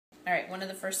Alright, one of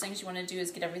the first things you want to do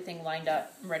is get everything lined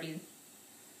up, ready.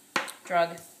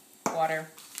 Drug, water,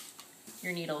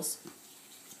 your needles.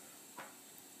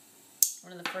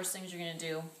 One of the first things you're going to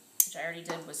do, which I already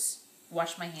did, was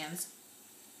wash my hands.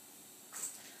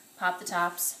 Pop the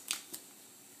tops.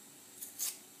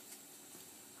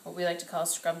 What we like to call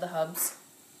scrub the hubs.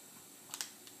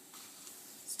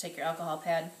 So take your alcohol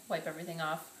pad, wipe everything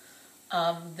off.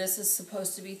 This is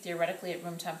supposed to be theoretically at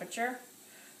room temperature.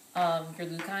 Your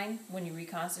Leukine, when you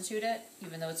reconstitute it,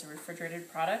 even though it's a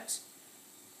refrigerated product,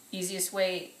 easiest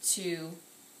way to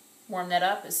warm that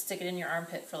up is stick it in your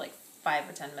armpit for like 5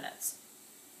 or 10 minutes.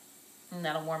 And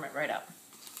that'll warm it right up.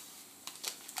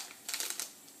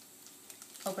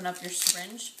 Open up your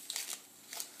syringe.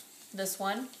 This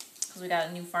one, because we got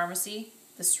a new pharmacy,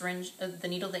 the syringe, the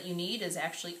needle that you need is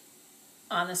actually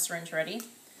on the syringe ready.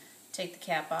 Take the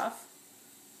cap off.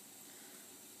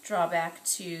 Draw back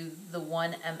to the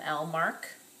 1 ml mark.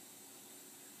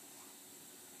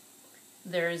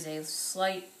 There is a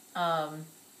slight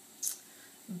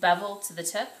bevel to the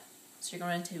tip, so you're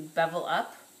going to bevel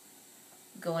up.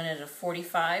 Go in at a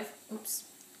 45. Oops.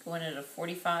 Go in at a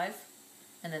 45,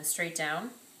 and then straight down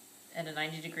at a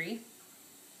 90 degree.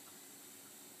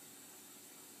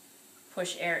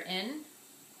 Push air in.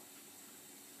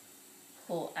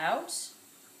 Pull out.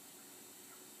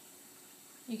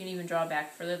 You can even draw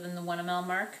back further than the 1 ml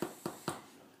mark.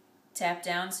 Tap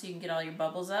down so you can get all your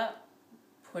bubbles up.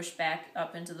 Push back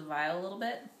up into the vial a little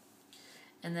bit.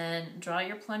 And then draw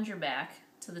your plunger back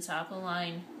to the top of the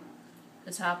line.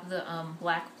 The top of the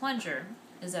black plunger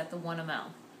is at the 1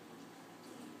 ml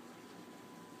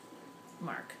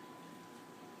mark.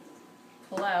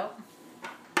 Pull out.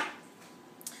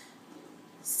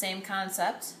 Same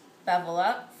concept. Bevel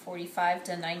up, 45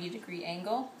 to 90 degree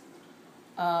angle.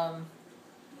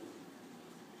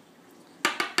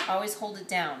 Always hold it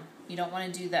down. You don't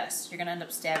want to do this. You're going to end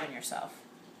up stabbing yourself.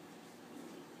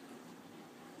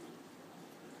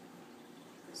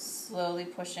 Slowly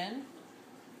push in.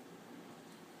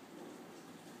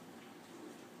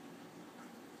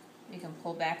 You can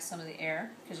pull back some of the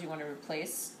air because you want to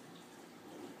replace.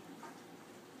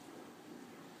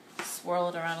 Swirl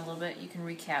it around a little bit. You can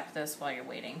recap this while you're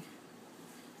waiting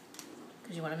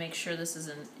because you want to make sure this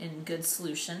is in good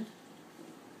solution.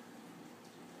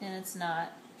 And it's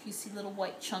not. If you see little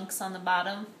white chunks on the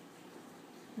bottom,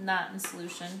 not in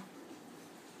solution.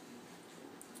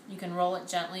 You can roll it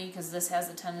gently because this has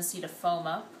a tendency to foam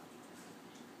up.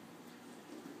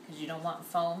 Because you don't want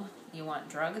foam, you want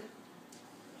drug.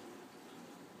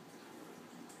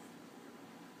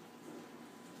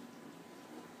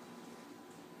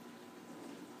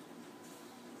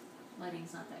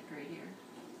 Lighting's not that great here.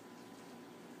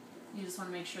 You just want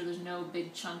to make sure there's no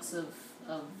big chunks of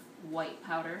white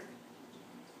powder.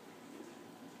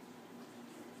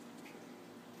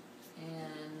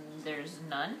 And there's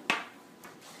none.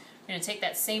 You're going to take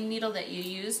that same needle that you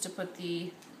used to put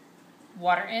the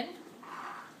water in,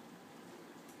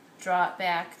 draw it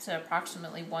back to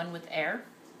approximately 1 with air.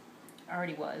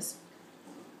 Already was.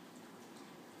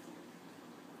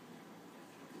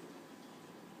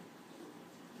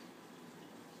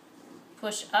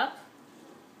 Push up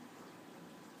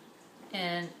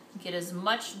and get as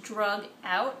much drug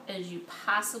out as you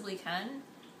possibly can.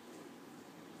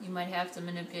 You might have to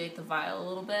manipulate the vial a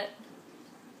little bit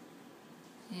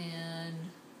and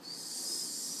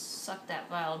suck that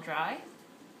vial dry.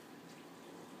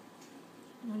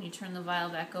 When you turn the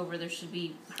vial back over, there should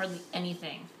be hardly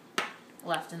anything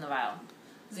left in the vial.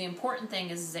 The important thing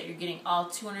is that you're getting all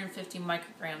 250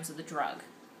 micrograms of the drug.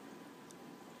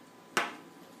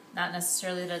 Not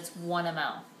necessarily that it's 1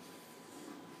 ml.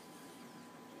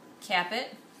 Cap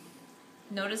it.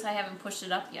 Notice I haven't pushed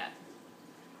it up yet.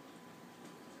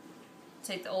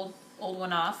 Take the old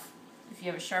one off. If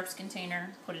you have a sharps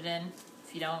container, put it in.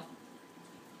 If you don't,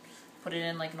 put it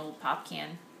in like an old pop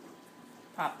can,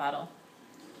 pop bottle.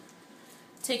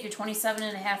 Take your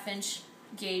 27.5-inch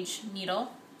gauge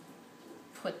needle,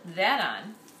 put that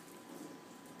on.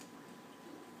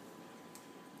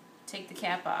 Take the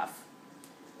cap off.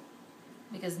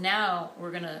 Because now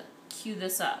we're going to cue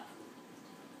this up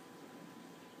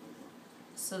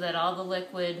so that all the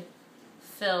liquid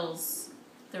fills.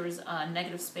 There was a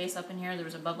negative space up in here, there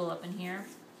was a bubble up in here,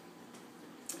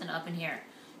 and up in here.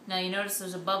 Now you notice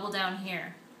there's a bubble down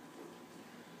here.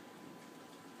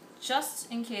 Just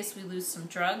in case we lose some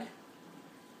drug,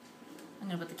 I'm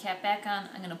going to put the cap back on.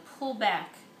 I'm going to pull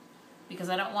back because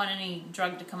I don't want any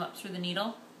drug to come up through the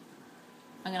needle.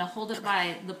 I'm going to hold it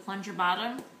by the plunger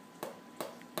bottom,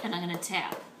 and I'm going to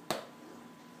tap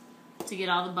to get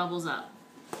all the bubbles up.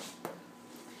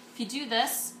 If you do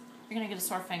this, you're going to get a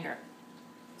sore finger.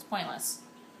 It's pointless.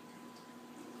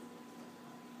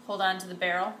 Hold on to the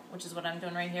barrel, which is what I'm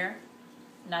doing right here,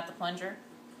 not the plunger.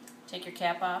 Take your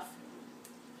cap off.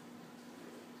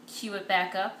 Cue it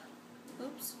back up.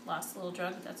 Oops, lost a little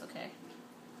drug, but that's okay,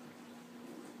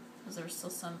 because there was still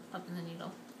some up in the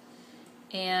needle.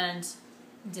 And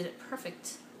did it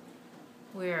perfect.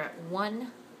 We're at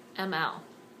 1 ml.